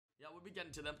we'll be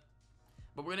getting to them.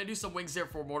 But we're gonna do some wings here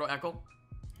for Mortal Echo.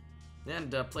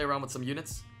 And play around with some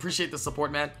units. Appreciate the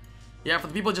support, man. Yeah, for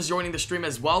the people just joining the stream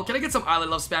as well. Can I get some Island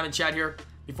Love spam in chat here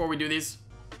before we do these?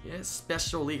 Yeah,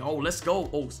 Special League. Oh, let's go.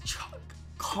 Oh,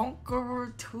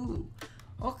 Conqueror 2.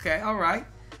 Okay, alright.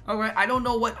 Alright, I don't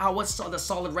know what the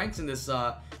solid ranks in this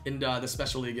the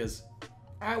Special League is.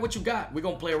 Alright, what you got? We're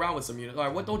gonna play around with some units.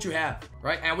 Alright, what don't you have?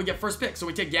 Right? And we get first pick, so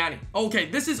we take Yanni. Okay,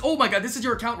 this is, oh my god, this is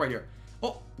your account right here.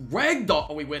 Oh, Ragdoll.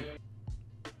 Oh, we win.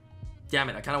 Damn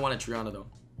it, I kind of wanted Triana though.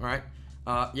 Alright.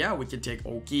 Yeah, we can take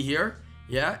Oki here.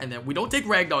 Yeah, and then we don't take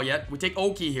Ragdoll yet. We take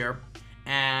Oki here.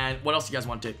 And what else do you guys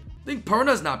want to take? I think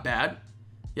Perna's not bad.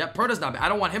 Yeah, Perna's not bad. I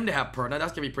don't want him to have Perna.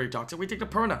 That's gonna be pretty toxic. We take the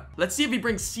Perna. Let's see if he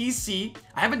brings CC.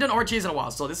 I haven't done RTAs in a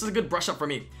while, so this is a good brush up for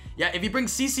me. Yeah, if he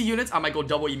brings CC units, I might go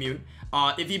double immune.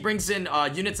 If he brings in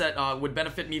units that would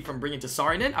benefit me from bringing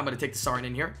Tsarin in, I'm gonna take Tsarin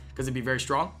in here because it'd be very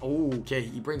strong. Okay,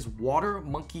 he brings Water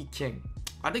Monkey King.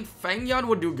 I think Fengyan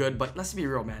would do good, but let's be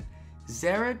real, man.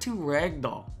 Zeratu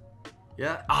Ragdoll.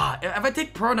 Yeah. If I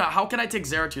take Perna, how can I take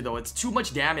Zeratu though? It's too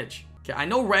much damage. Okay, I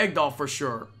know Ragdoll for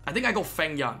sure. I think I go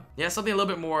Fengyan. Yeah, something a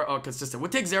little bit more consistent.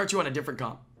 We'll take Zeratu on a different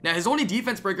comp. Now, his only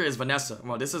defense breaker is Vanessa.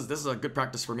 Well, this is a good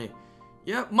practice for me.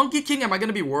 Yeah, Monkey King, am I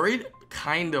gonna be worried?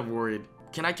 Kind of worried.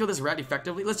 Can I kill this rat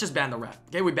effectively? Let's just ban the rat.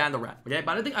 Okay, we ban the rat. Okay,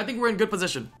 but I think we're in good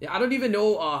position. Yeah, I don't even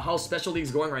know how Special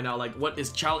League's going right now. Like, what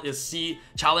is C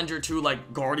Challenger to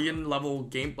like Guardian level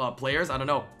game players? I don't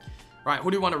know. All right,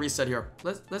 who do you want to reset here?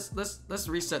 Let's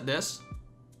reset this.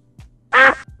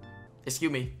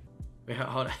 Excuse me. Wait,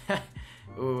 hold on.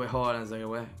 Ooh, wait, hold on a second.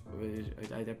 Wait,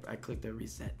 I clicked the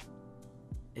reset.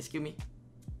 Excuse me.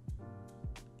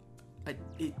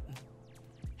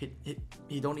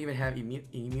 He don't even have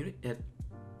immunity.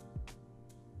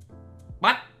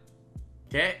 What?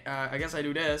 Okay, I guess I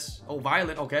do this. Oh,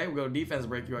 Violet. Okay, we go defense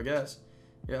break you, I guess.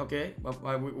 Yeah, okay.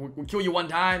 We'll kill you one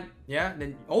time. Yeah,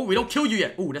 then. Oh, we don't kill you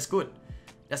yet. Oh, that's good.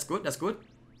 That's good. That's good.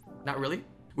 Not really.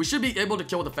 We should be able to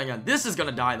kill the Fengyan. This is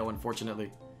gonna die though,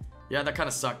 unfortunately. Yeah, that kind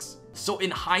of sucks. So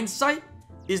in hindsight,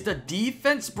 is the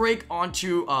defense break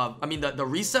onto I mean the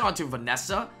reset onto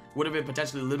Vanessa would have been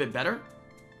potentially a little bit better?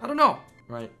 I don't know.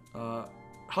 Right.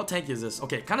 How tanky is this?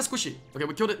 Okay, kind of squishy. Okay,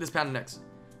 we killed it this Panda next.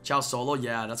 Chow Solo.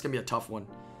 Yeah, that's gonna be a tough one.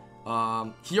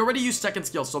 He already used second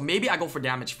skill, so maybe I go for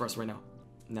damage first right now.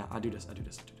 Nah, I do this. I do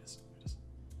this.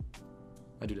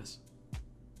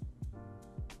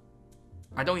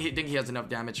 I don't think he has enough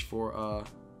damage for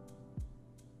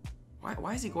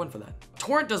Why is he going for that?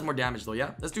 Torrent does more damage though,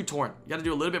 yeah? Let's do Torrent. You gotta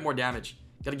do a little bit more damage.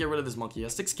 Gotta get rid of this monkey. Yeah,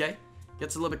 6k.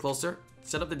 Gets a little bit closer.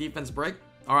 Set up the defense break.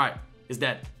 Alright, he's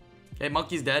dead. Okay,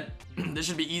 monkey's dead. This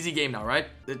should be easy game now, right?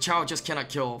 The Chow just cannot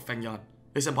kill Fengyan.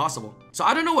 It's impossible. So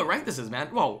I don't know what rank this is, man.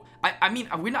 Whoa. I mean,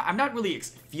 I'm not really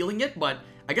feeling it, but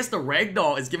I guess the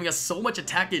Ragdoll is giving us so much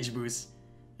attack gauge boost.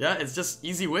 Yeah, it's just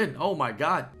easy win. Oh my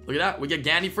god. Look at that. We get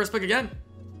Gandhi first pick again.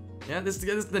 Yeah, this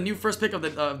is the new first pick of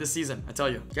this season, I tell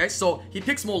you. Okay, so he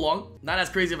picks Molong. Not as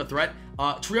crazy of a threat.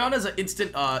 Triana is an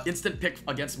instant pick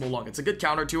against Molong. It's a good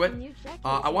counter to it.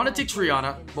 I want to take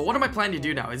Triana, but what am I planning to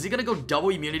do now? Is he gonna go double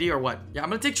immunity or what? Yeah, I'm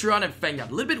gonna take Triana and Fengyan.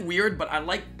 A little bit weird, but I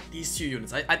like these two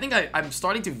units. I think I'm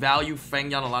starting to value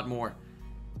Fengyan a lot more.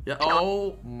 Yeah.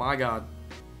 Oh my god.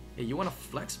 Hey, you wanna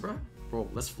flex, bro? Bro,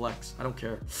 let's flex. I don't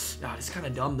care. Yeah, this is kind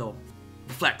of dumb though.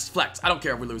 Flex. I don't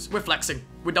care if we lose. We're flexing.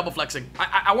 We're double flexing.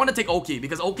 I want to take Oki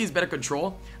because Oki is better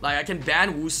control. Like, I can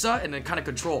ban Wusa and then kind of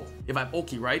control if I have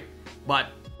Oki, right? But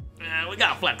we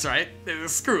gotta flex, right?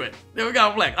 Screw it. We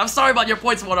gotta flex. I'm sorry about your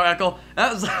points, Moto Echo.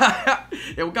 Yeah,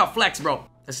 we gotta flex, bro.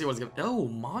 Let's see what's going. Oh,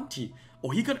 Monty. Oh,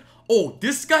 he could. Oh,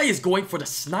 this guy is going for the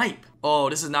snipe. Oh,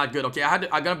 this is not good. Okay, I'm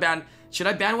gonna ban. Should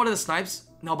I ban one of the snipes?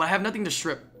 No, but I have nothing to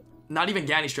strip. Not even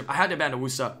Gani strip. I had to ban the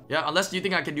Wusa. Yeah, unless you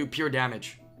think I can do pure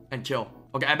damage and kill.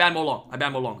 Okay, I ban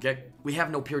Molong, okay? We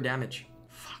have no pure damage.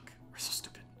 Fuck, we're so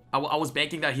stupid. I was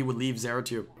banking that he would leave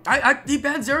Zeratu. He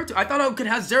banned Zeratu. I thought I could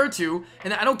have Zeratu,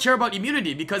 and I don't care about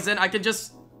immunity, because then I can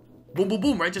just boom, boom,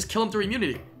 boom, right? Just kill him through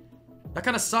immunity. That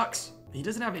kind of sucks. He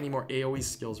doesn't have any more AoE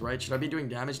skills, right? Should I be doing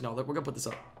damage? No, we're gonna put this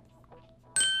up.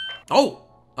 Oh!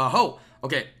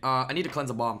 Okay, I need to cleanse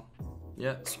a bomb.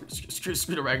 Yeah, screw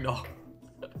the Ragdoll.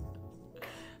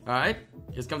 Alright,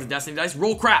 here comes the Destiny Dice.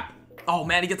 Roll crap! Oh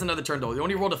man, he gets another turn though. He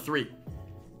only rolled a 3.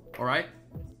 Alright.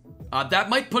 That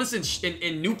might put us in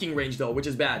nuking range though, which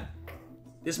is bad.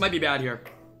 This might be bad here.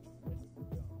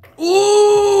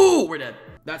 Ooh! We're dead.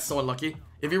 That's so unlucky.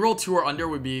 If he rolled 2 or under,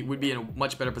 we'd be in a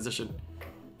much better position.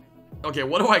 Okay,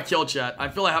 what do I kill, chat? I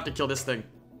feel I have to kill this thing.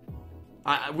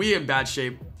 We in bad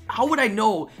shape. How would I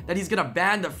know that he's gonna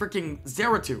ban the freaking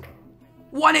Zeratu?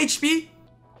 1 HP?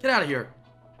 Get out of here.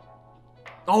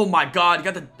 Oh my god, you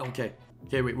got the... Okay.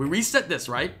 Okay, wait. We reset this,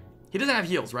 right? He doesn't have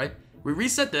heals, right? We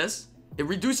reset this. It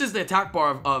reduces the attack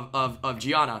bar of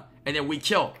Gianna, and then we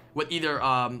kill with either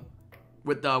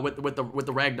with the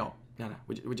Ragdoll. No,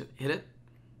 we just hit it,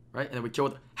 right? And then we kill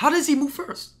with. How does he move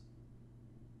first?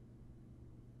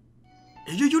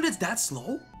 Are your units that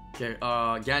slow? Okay,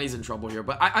 Ganny's in trouble here,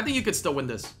 but I think you could still win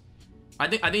this. I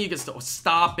think you can still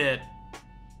stop it.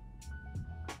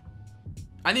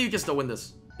 I think you can still win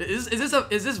this. Is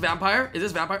this vampire? Is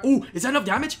this vampire? Oh, is that enough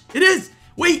damage? It is.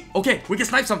 Wait, okay, we can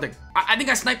snipe something. I think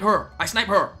I sniped her. I sniped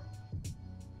her.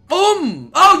 Boom!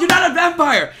 Oh, you're not a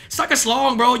vampire. Suck a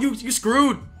slong, bro. You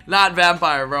screwed. Not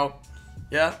vampire, bro.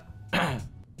 Yeah.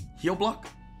 Heal block.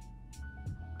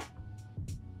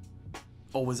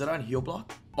 Oh, was it on heal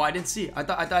block? Oh, I didn't see it. I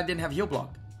thought I didn't have heal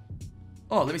block.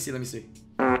 Oh, let me see.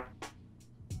 Oh.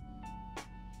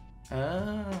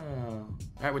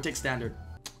 Alright, we'll take standard.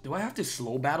 Do I have to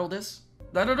slow battle this?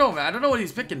 I don't know, man. I don't know what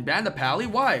he's picking. Ban the pally?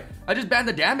 Why? I just banned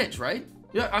the damage, right?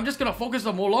 Yeah, I'm just gonna focus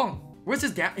on Molong. Where's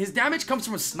his damage? His damage comes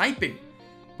from sniping.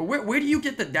 But where do you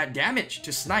get that damage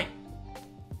to snipe?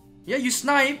 Yeah, you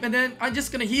snipe, and then I'm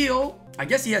just gonna heal. I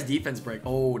guess he has defense break.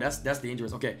 Oh, that's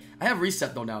dangerous. Okay, I have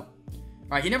reset though now.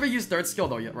 All right, he never used third skill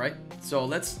though yet, right? So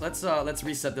let's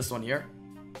reset this one here.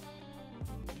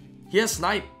 He has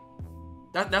snipe.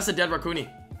 That's a dead Raccoon.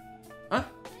 Huh?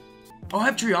 Oh, I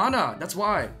have Triana. That's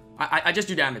why. I just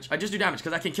do damage. I just do damage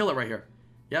because I can kill it right here.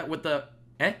 Yeah, with the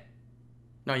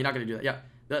No, you're not gonna do that.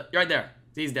 Yeah, right there.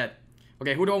 He's dead.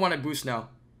 Okay, who do I want to boost now?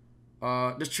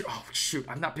 Oh shoot,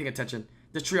 I'm not paying attention.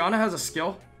 Does Triana has a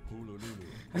skill?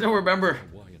 I don't remember.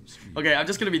 Okay, I'm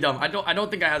just gonna be dumb. I don't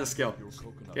think I have a skill.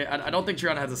 Okay, I don't think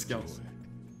Triana has a skill.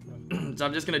 So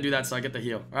I'm just gonna do that so I get the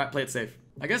heal. All right, play it safe.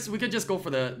 I guess we could just go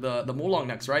for the Molong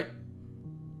next, right?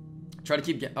 Try to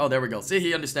keep oh, there we go. See,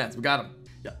 he understands. We got him.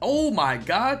 Yeah. Oh my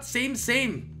god, same.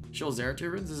 Show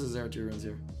Zeratu runes. This is Zeratu runes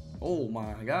here. Oh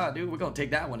my god, dude, we're gonna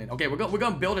take that one in. Okay, we're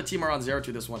gonna build a team around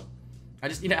Zeratu this one. I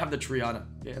just need to have the Triana.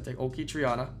 Yeah, take Oki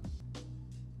Triana.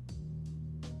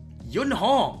 Yun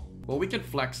Hong. Well, we can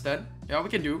flex then. Yeah, we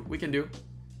can do.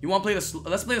 You want to play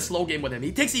let's play the slow game with him.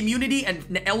 He takes immunity and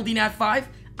LD NAT 5.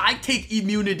 I take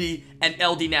immunity and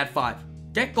LD NAT 5.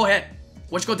 Okay, go ahead.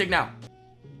 What you gonna take now?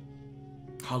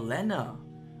 Helena.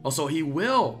 Oh, so he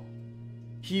will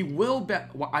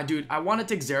bet. Well, dude, I want to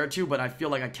take Zeratu, but I feel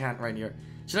like I can't right here.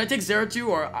 Should I take Zeratu,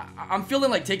 or I'm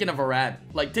feeling like taking a Varad?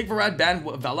 Like, take Varad, ban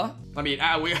Vela? I mean,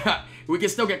 we can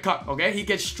still get cut, okay? He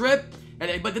gets stripped,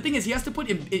 but the thing is, he has to put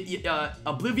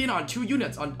Oblivion on 2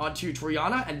 units, onto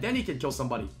Triana, and then he can kill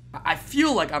somebody. I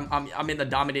feel like I'm in the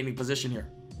dominating position here.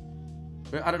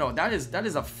 I don't know. That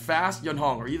is a fast Yun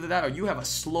Hong, or either that, or you have a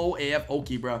slow AF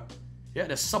Oki, bro. Yeah,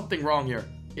 there's something wrong here.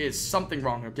 Is something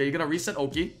wrong. Okay, you're gonna reset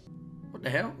Oki. What the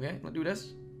hell? Okay, let's do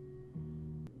this.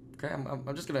 Okay,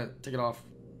 I'm just gonna take it off.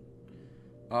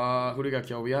 Who do we gotta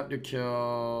kill? We have to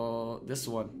kill this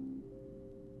one.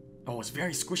 Oh, it's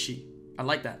very squishy. I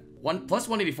like that. Plus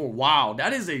 184. Wow,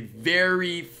 that is a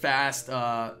very fast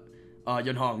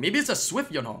Yun Hong. Maybe it's a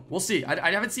swift Yun Hong. We'll see.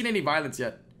 I haven't seen any violence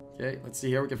yet. Okay, let's see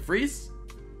here. We can freeze.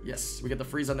 Yes, we get the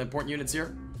freeze on the important units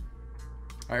here.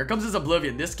 Alright, here comes his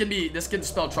Oblivion. This can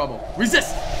spell trouble.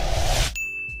 Resist!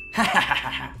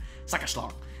 Suck a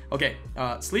schlong. Okay,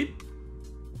 sleep.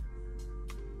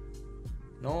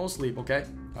 No sleep, okay.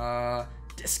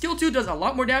 Skill 2 does a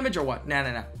lot more damage or what?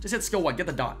 Nah. Just hit skill 1, get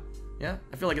the dot. Yeah,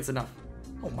 I feel like it's enough.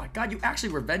 Oh my god, you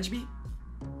actually revenge me?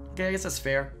 Okay, I guess that's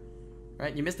fair.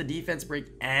 Right, you missed the defense break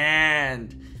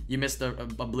and you missed the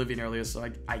Oblivion earlier,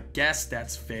 so I guess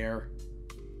that's fair.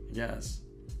 Yes.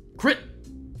 Crit!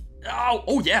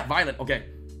 Oh yeah, violent, okay.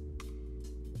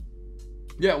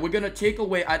 Yeah, we're gonna take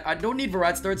away, I don't need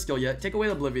Varad's third skill yet. Take away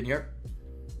the Oblivion here.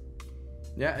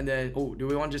 Yeah, and then, oh, do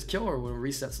we want to just kill or we'll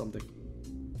reset something?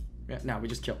 Yeah, no, we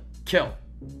just kill. Kill.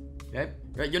 Okay?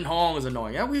 Right, Yun Hong is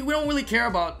annoying. Yeah, we don't really care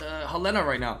about Helena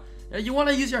right now. Yeah, you want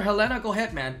to use your Helena? Go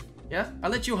ahead, man. Yeah, I'll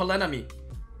let you Helena me.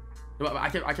 I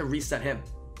can reset him.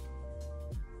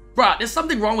 Bruh, there's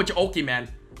something wrong with your Oki, man.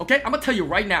 Okay, I'm gonna tell you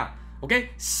right now. Okay,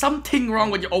 something wrong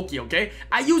with your Oki, okay?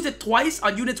 I used it twice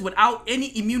on units without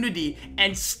any immunity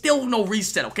and still no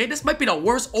reset, okay? This might be the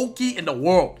worst Oki in the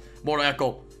world, Moto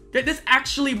Echo. Okay, this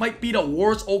actually might be the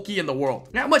worst Oki in the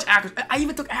world. Not much accuracy. I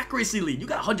even took accuracy lead. You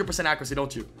got 100% accuracy,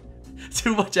 don't you?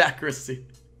 Too much accuracy.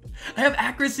 I have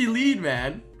accuracy lead,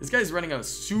 man. This guy's running a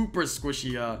super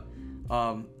squishy,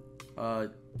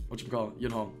 what you call it?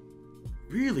 Yun Hong.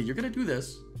 Really? You're gonna do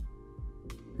this?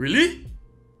 Really?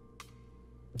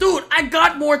 Dude, I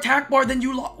got more attack bar than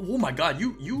you. Oh my god,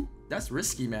 that's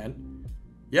risky, man.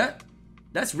 Yeah,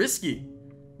 that's risky.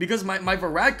 Because my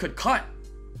Varad could cut.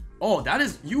 Oh, that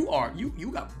is, you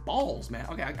got balls, man.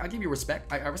 Okay, I'll give you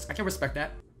respect. I can respect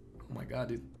that. Oh my god,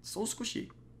 dude. So squishy.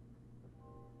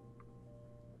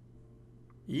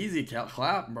 Easy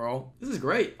clap, bro. This is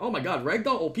great. Oh my god,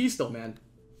 Ragdoll OP still, man.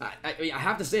 I mean, I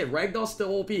have to say it, Ragdoll's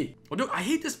still OP. Oh, dude, I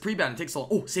hate this pre-ban. It takes so long.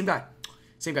 Oh, same guy.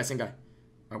 Same guy. All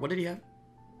right, what did he have?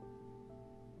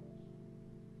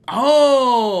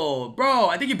 Oh, bro,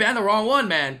 I think you banned the wrong one,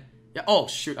 man. Yeah. Oh,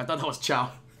 shoot. I thought that was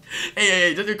Chow.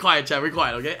 hey, just be quiet, chat. Be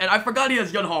quiet, okay? And I forgot he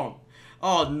has Yun Hong.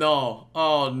 Oh,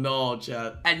 no,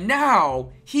 chat. And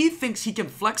now, he thinks he can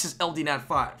flex his LD NAT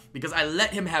 5 because I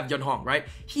let him have Yun Hong, right?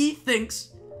 He thinks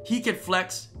he can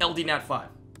flex LD NAT 5.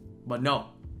 But no.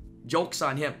 Joke's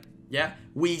on him. Yeah?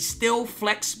 We still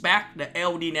flex back the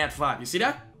LD NAT 5. You see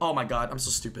that? Oh my god, I'm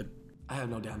so stupid. I have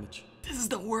no damage. This is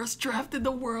the worst draft in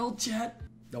the world, chat.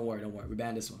 Don't worry. We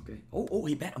banned this one, okay? Oh,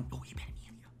 he banned him. He banned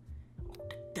him.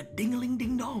 The ding-a-ling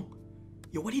ding-dong.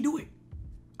 Yo, what are you doing?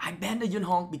 I banned the Yun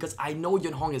Hong because I know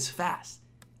Yun Hong is fast.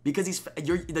 Because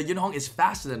the Yun Hong is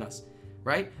faster than us,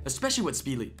 right? Especially with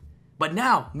Speedly. But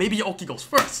now, maybe your Oki goes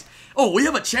first. Oh, we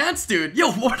have a chance, dude.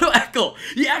 Yo, Mortal Echo.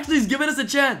 He actually is giving us a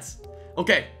chance.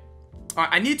 Okay. All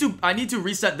right, I need to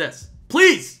reset this.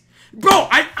 Please. Bro,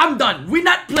 I'm done. We're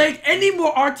not playing any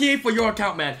more RTA for your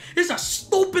account, man. This is the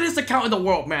stupidest account in the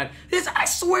world, man. I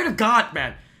swear to God,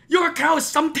 man. Your account is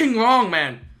something wrong,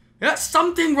 man. There's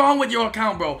something wrong with your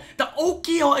account, bro. The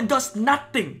Oki does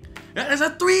nothing. There's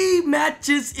 3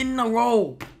 matches in a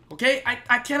row. Okay?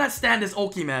 I cannot stand this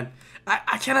Oki, man.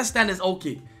 I cannot stand this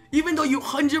Oki. Even though you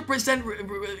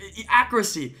 100%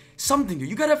 accuracy, something, dude.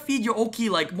 You gotta feed your Oki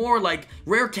like more like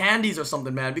rare candies or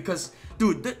something, man. Because,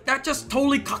 dude, that just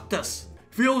totally cucked us.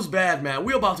 Feels bad, man.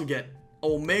 We're about to get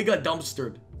Omega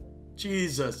dumpstered.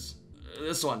 Jesus.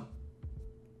 This one.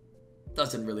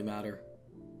 Doesn't really matter.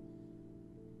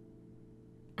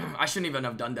 I shouldn't even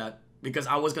have done that. Because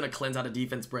I was gonna cleanse out a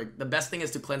defense break. The best thing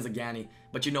is to cleanse the Ganny.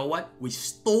 But you know what? We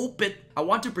stupid. I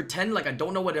want to pretend like I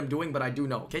don't know what I'm doing, but I do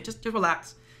know. Okay, just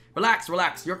relax.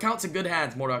 Relax. Your account's in good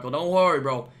hands, Mortal Echo. Don't worry,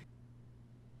 bro.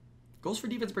 Goes for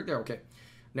defense break there. Okay.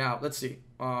 Now, let's see.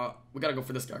 We gotta go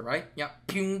for this guy, right? Yeah.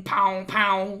 Ping, pow,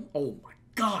 pow. Oh my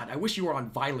god. I wish you were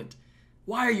on violent.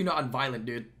 Why are you not on violent,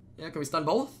 dude? Yeah, can we stun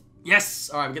both?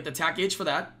 Yes. All right, we get the attack H for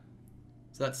that.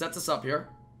 So that sets us up here.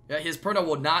 Yeah, his Perna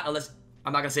will not unless...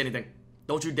 I'm not gonna say anything.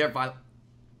 Don't you dare violent.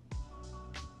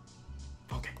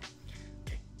 Okay.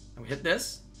 And we hit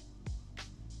this.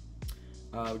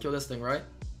 We kill this thing, right?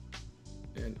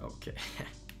 And okay.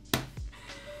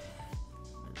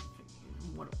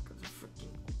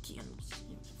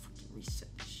 Reset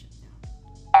this shit now.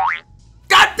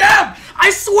 God damn! I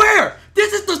swear!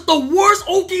 This is the worst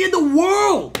Oki in the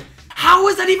world! How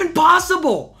is that even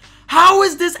possible? How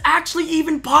is this actually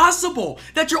even possible?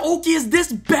 That your Oki is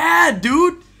this bad,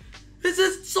 dude? This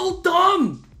is so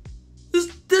dumb. This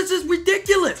is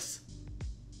ridiculous.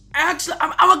 Actually,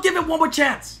 I'm gonna give it one more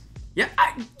chance. Yeah,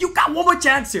 you got one more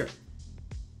chance here.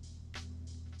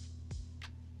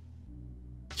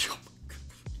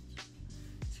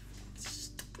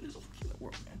 Stupidest Oki in the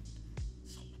world, man.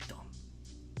 So dumb.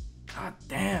 God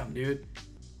damn, dude.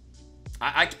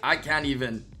 I can't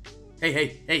even.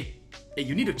 Hey,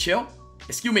 you need to chill?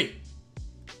 Excuse me.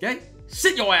 Okay?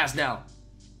 Sit your ass down.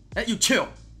 Let you chill.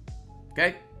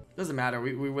 Okay? Doesn't matter.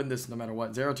 We win this no matter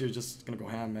what. Zeratu is just gonna go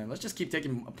ham, man. Let's just keep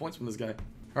taking points from this guy.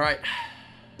 Alright.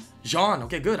 Jean.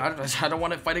 Okay, good. I don't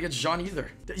want to fight against Jean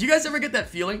either. You guys ever get that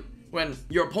feeling when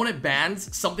your opponent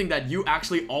bans something that you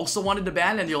actually also wanted to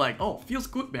ban and you're like, oh, feels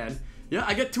good, man. Yeah,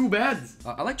 I get 2 bans.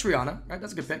 I like Triana, right?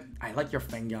 That's a good pick. I like your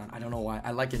Fengyan. I don't know why.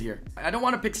 I like it here. I don't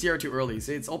want to pick Sierra too early.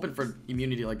 See, it's open for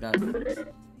immunity like that.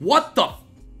 What the?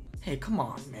 Hey, come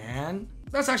on, man.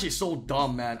 That's actually so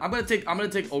dumb, man. I'm gonna take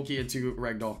Oki into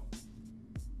Ragdoll.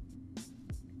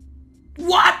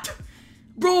 What?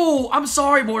 Bro, I'm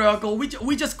sorry, Mortal Echo.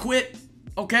 We just quit,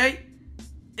 okay?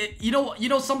 You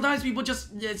know, sometimes people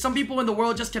some people in the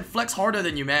world just can flex harder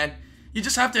than you, man. You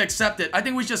just have to accept it. I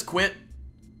think we just quit.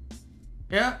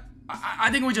 Yeah, I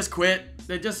think we just quit.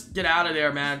 They just get out of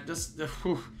there, man. Just.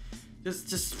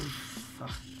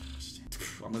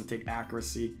 I'm gonna take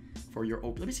accuracy for your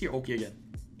Oki. Let me see your Oki again.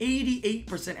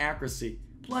 88% accuracy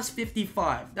plus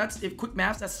 55. That's, if quick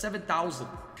maths, that's 7,000.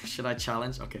 Should I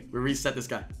challenge? Okay, we reset this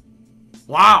guy.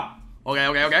 Wow. Okay.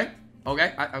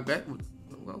 Okay. I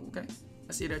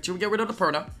see that. Should we get rid of the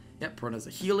Perna? Yeah, Perna's a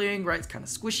healing, right? It's kind of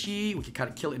squishy. We can kind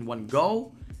of kill it in one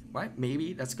go, right?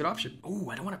 Maybe that's a good option. Oh,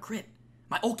 I don't want to crit.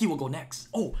 My Oki will go next.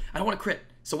 Oh, I don't want to crit.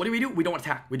 So what do? We don't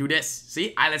attack. We do this.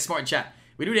 See? Island Smart Chat.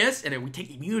 We do this, and then we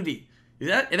take immunity. See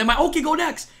that? And then my Oki go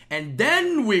next. And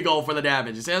then we go for the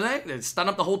damage. You see that? They stun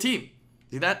up the whole team.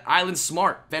 See that? Island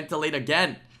Smart. Ventilate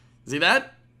again. See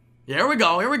that? Yeah, here we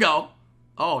go. Here we go.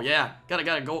 Oh, yeah.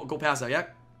 Gotta go past that. Yeah.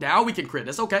 Now we can crit.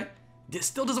 That's okay. This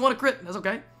still doesn't want to crit. That's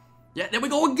okay. Yeah, there we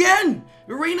go again.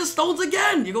 Rain of Stones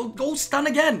again. You go stun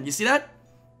again. You see that?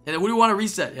 And then who do we want to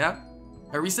reset? Yeah?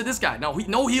 I reset this guy.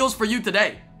 No heals for you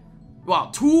today.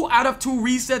 Wow, 2 out of 2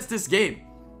 resets this game.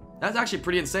 That's actually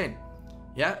pretty insane.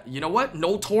 Yeah, you know what?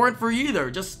 No torrent for you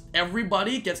either. Just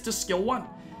everybody gets to skill 1.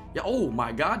 Yeah, oh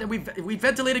my god. And we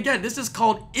ventilate again. This is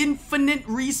called infinite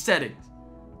resetting.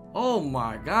 Oh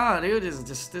my god, dude.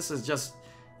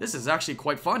 This is actually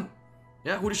quite fun.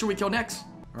 Yeah, who should we kill next?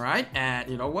 Alright, and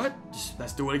you know what?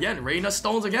 Let's do it again. Rain of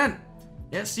Stones again.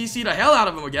 Yeah, CC the hell out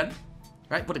of him again.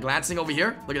 Right, put a glancing over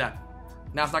here. Look at that.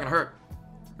 Now it's not gonna hurt.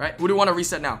 Right, who do we want to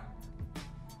reset now?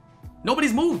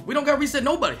 Nobody's moved. We don't gotta reset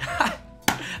nobody.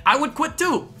 I would quit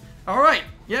too. Alright,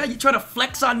 yeah, you try to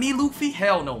flex on me, Luffy?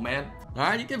 Hell no, man.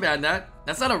 Alright, you can ban that.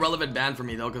 That's not a relevant ban for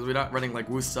me though, because we're not running like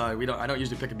Wusa. I don't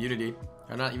usually pick immunity.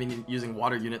 I'm not even using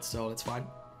water units, so that's fine.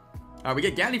 Alright, we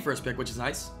get Ganny first pick, which is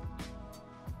nice.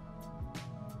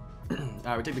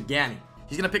 Alright, we take the Ganny.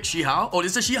 He's gonna pick Shihao. Oh,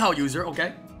 this is a Shihao user,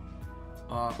 okay.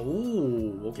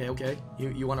 Okay.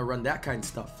 You want to run that kind of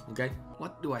stuff, okay?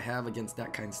 What do I have against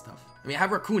that kind of stuff? I mean, I have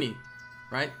Rakuni,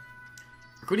 right?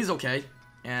 Rakuni's okay.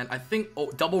 And I think,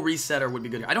 double resetter would be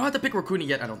good. I don't have to pick Rakuni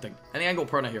yet, I don't think. I think I can go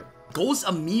Perna here. Ghost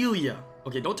Amelia.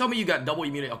 Okay, don't tell me you got double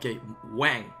immunity. Okay,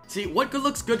 Wang. See, what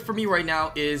looks good for me right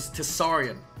now is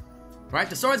Tessarian. Right?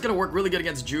 Tessarian's gonna work really good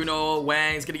against Juno.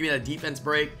 Wang's gonna give me that defense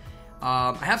break.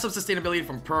 I have some sustainability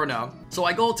from Perna. So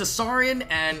I go Tessarian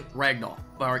and Ragdoll.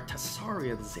 Or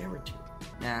Tessarian, Zeratu.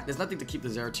 Nah, there's nothing to keep the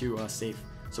Zeratu safe.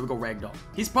 So we go Ragdoll.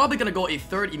 He's probably gonna go a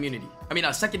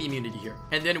second immunity here.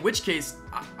 And then in which case,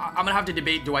 I'm gonna have to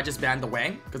debate, do I just ban the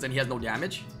Wang? Because then he has no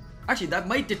damage. Actually, that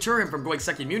might deter him from going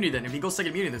second immunity then. If he goes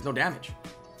second immunity, there's no damage.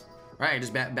 Right, I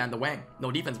just ban the Wang.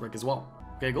 No defense break as well.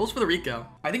 Okay, goes for the Rika.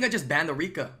 I think I just banned the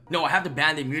Rika. No, I have to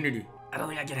ban the immunity. I don't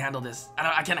think I can handle this.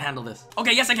 I can't handle this.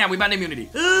 Okay, yes I can. We banned immunity.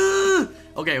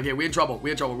 Okay, we're in trouble.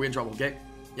 We're in trouble, okay?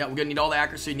 Yeah, we're gonna need all the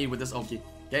accuracy you need with this Oki.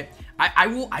 Okay? I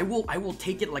will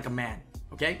take it like a man.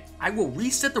 Okay? I will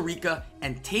reset the Rika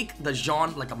and take the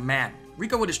Jean like a man.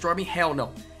 Rika will destroy me? Hell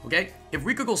no. Okay? If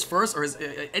Rika goes first or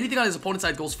anything on his opponent's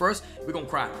side goes first, we're gonna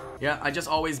cry. Yeah, I just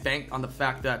always bank on the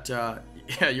fact that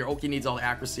yeah, your Oki needs all the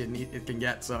accuracy it can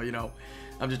get. So, you know,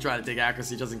 I'm just trying to take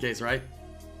accuracy just in case, right?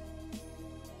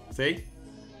 See?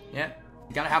 Yeah?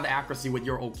 You gotta have the accuracy with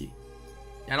your Oki.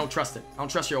 I don't trust it. I don't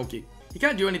trust your Oki. He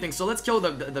can't do anything, so let's kill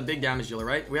the big damage dealer,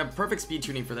 right? We have perfect speed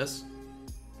tuning for this.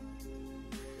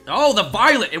 Oh, the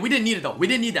Violet! And we didn't need it, though. We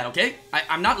didn't need that, okay?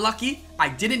 I'm not lucky. I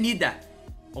didn't need that.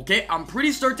 Okay? I'm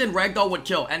pretty certain Ragdoll would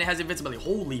kill, and it has invincibility.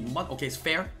 Holy mother... Okay, it's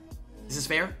fair. This is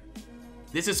fair.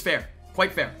 This is fair.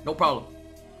 Quite fair. No problem.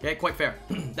 Okay, quite fair.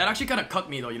 That actually kind of cucked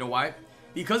me, though. You know why?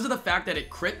 Because of the fact that it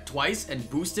crit twice and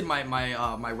boosted my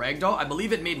Ragdoll, I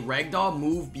believe it made Ragdoll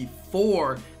move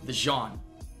before the Jean.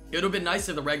 It would have been nice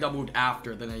if the Ragdoll moved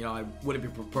after, then, you know, I wouldn't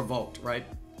be provoked, right?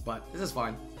 But this is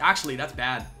fine. Actually, that's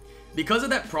bad. Because of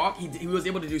that proc, he was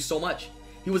able to do so much.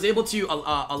 He was able to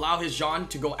allow his Jean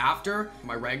to go after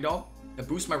my Ragdoll,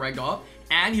 boost my Ragdoll,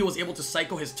 and he was able to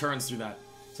cycle his turns through that.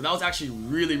 So that was actually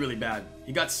really, really bad.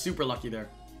 He got super lucky there.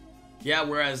 Yeah,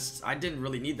 whereas I didn't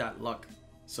really need that luck.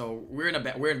 So we're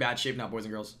in bad shape now, boys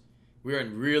and girls. We're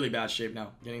in really bad shape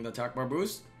now. Getting the attack bar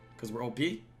boost because we're OP.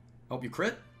 Hope you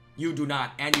crit. You do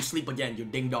not, and you sleep again, you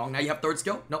ding dong. Now you have third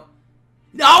skill? No.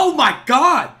 Oh my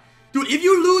god! Dude, if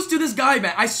you lose to this guy,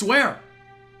 man, I swear.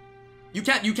 You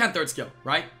can't third skill,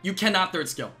 right? You cannot third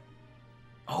skill.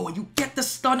 Oh, and you get the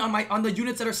stun on the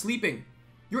units that are sleeping.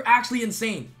 You're actually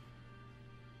insane.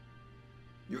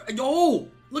 Oh,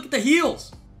 look at the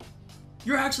heals.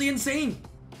 You're actually insane.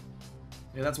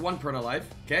 Yeah, that's one Perna life.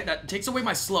 Okay, that takes away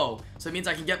my slow. So it means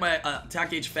I can get my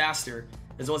attack gauge faster.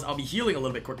 As well as I'll be healing a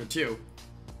little bit quicker too.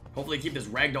 Hopefully keep this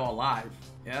Ragdoll alive.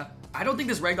 Yeah. I don't think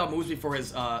this Ragdoll moves before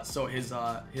his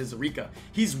Rika.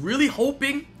 He's really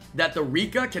hoping that the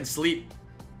Rika can sleep.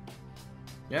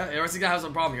 Yeah, or else he's gonna have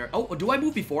some problem here. Oh, do I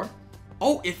move before?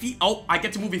 Oh, I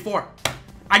get to move before.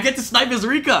 I get to snipe his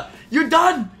Rika. You're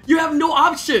done. You have no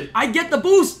option. I get the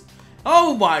boost.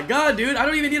 Oh my god, dude. I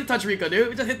don't even need to touch Rika, dude.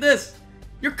 We just hit this.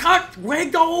 You're cocked.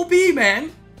 Ragdoll OP,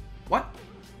 man. What?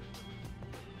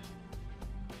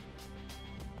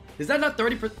 Is that not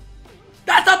 30%?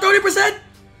 That's not 30%?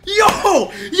 Yo,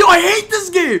 I hate this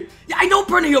game. Yeah, I know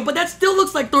Perna heal, but that still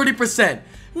looks like 30%.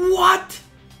 What?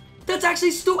 That's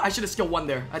actually stupid. I should have skill 1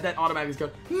 there. That automatically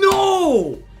skilled.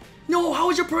 No,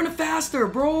 how is your Perna faster,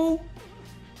 bro?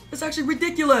 That's actually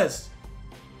ridiculous.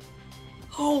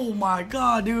 Oh my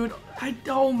god, dude.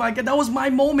 Oh my god, that was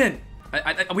my moment.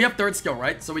 We have third skill,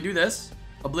 right? So we do this.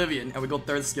 Oblivion, and we go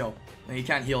 3rd skill. And he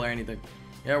can't heal or anything.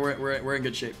 Yeah, we're in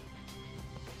good shape.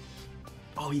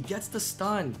 Oh, he gets the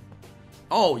stun.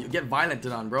 Oh, you get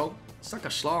violented on, bro. Suck a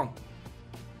schlong.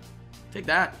 Take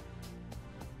that.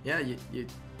 Yeah, you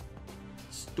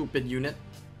stupid unit.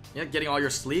 Yeah, getting all your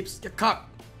sleeps. Get cucked.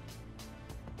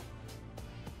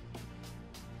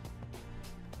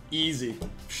 Easy.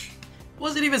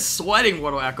 Wasn't even sweating,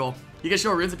 Mortal Echo. You can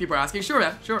show runes if people are asking. Sure,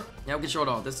 man. Sure. Yeah, we can show it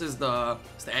all. This is the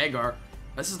Agar.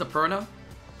 This is the Perna.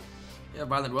 Yeah,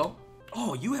 Violent Will.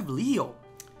 Oh, you have Leo.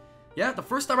 Yeah, the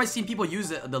first time I seen people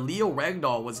use it, the Leo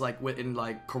Ragdoll was like in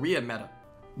like Korean meta.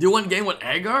 Do you want game with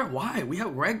Agar? Why? We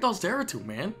have Ragdoll Zeratu,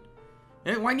 man.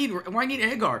 Yeah, why need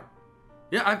Agar?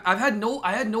 Yeah, I had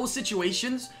no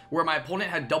situations where my opponent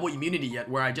had double immunity yet,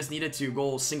 where I just needed to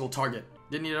go single target.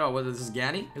 Didn't you know whether this is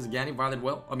Ganny? Is it Ganny Violent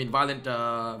Will? I mean Violent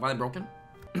Broken.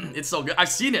 It's so good. I've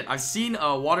seen it. I've seen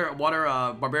Water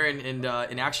Barbarian in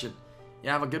action.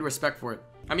 Yeah, I have a good respect for it.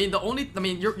 I mean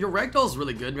your Ragdoll is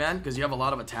really good, man, because you have a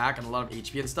lot of attack and a lot of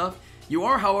HP and stuff. You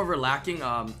are, however, lacking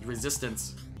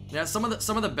resistance. Yeah, some of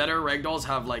the better Ragdolls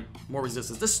have like more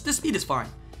resistance. This speed is fine.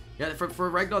 Yeah, for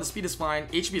Ragdoll, the speed is fine.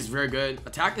 HP is very good.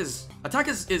 Attack is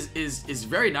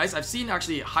very nice. I've seen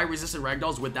actually high resistant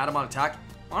Ragdolls with that amount of attack.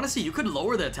 Honestly, you could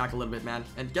lower the attack a little bit, man,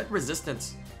 and get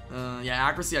resistance. Yeah,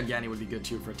 accuracy on Ganny would be good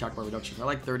too for attack bar reduction. I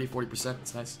like 30-40%.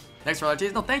 It's nice. Thanks for all.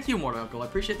 No, thank you, Mortal Echo. I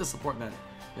appreciate the support, man.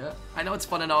 Yeah, I know it's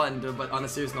fun and all, but on a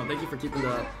serious note, thank you for keeping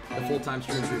the full-time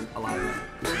streams alive, man.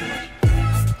 Thank you very much.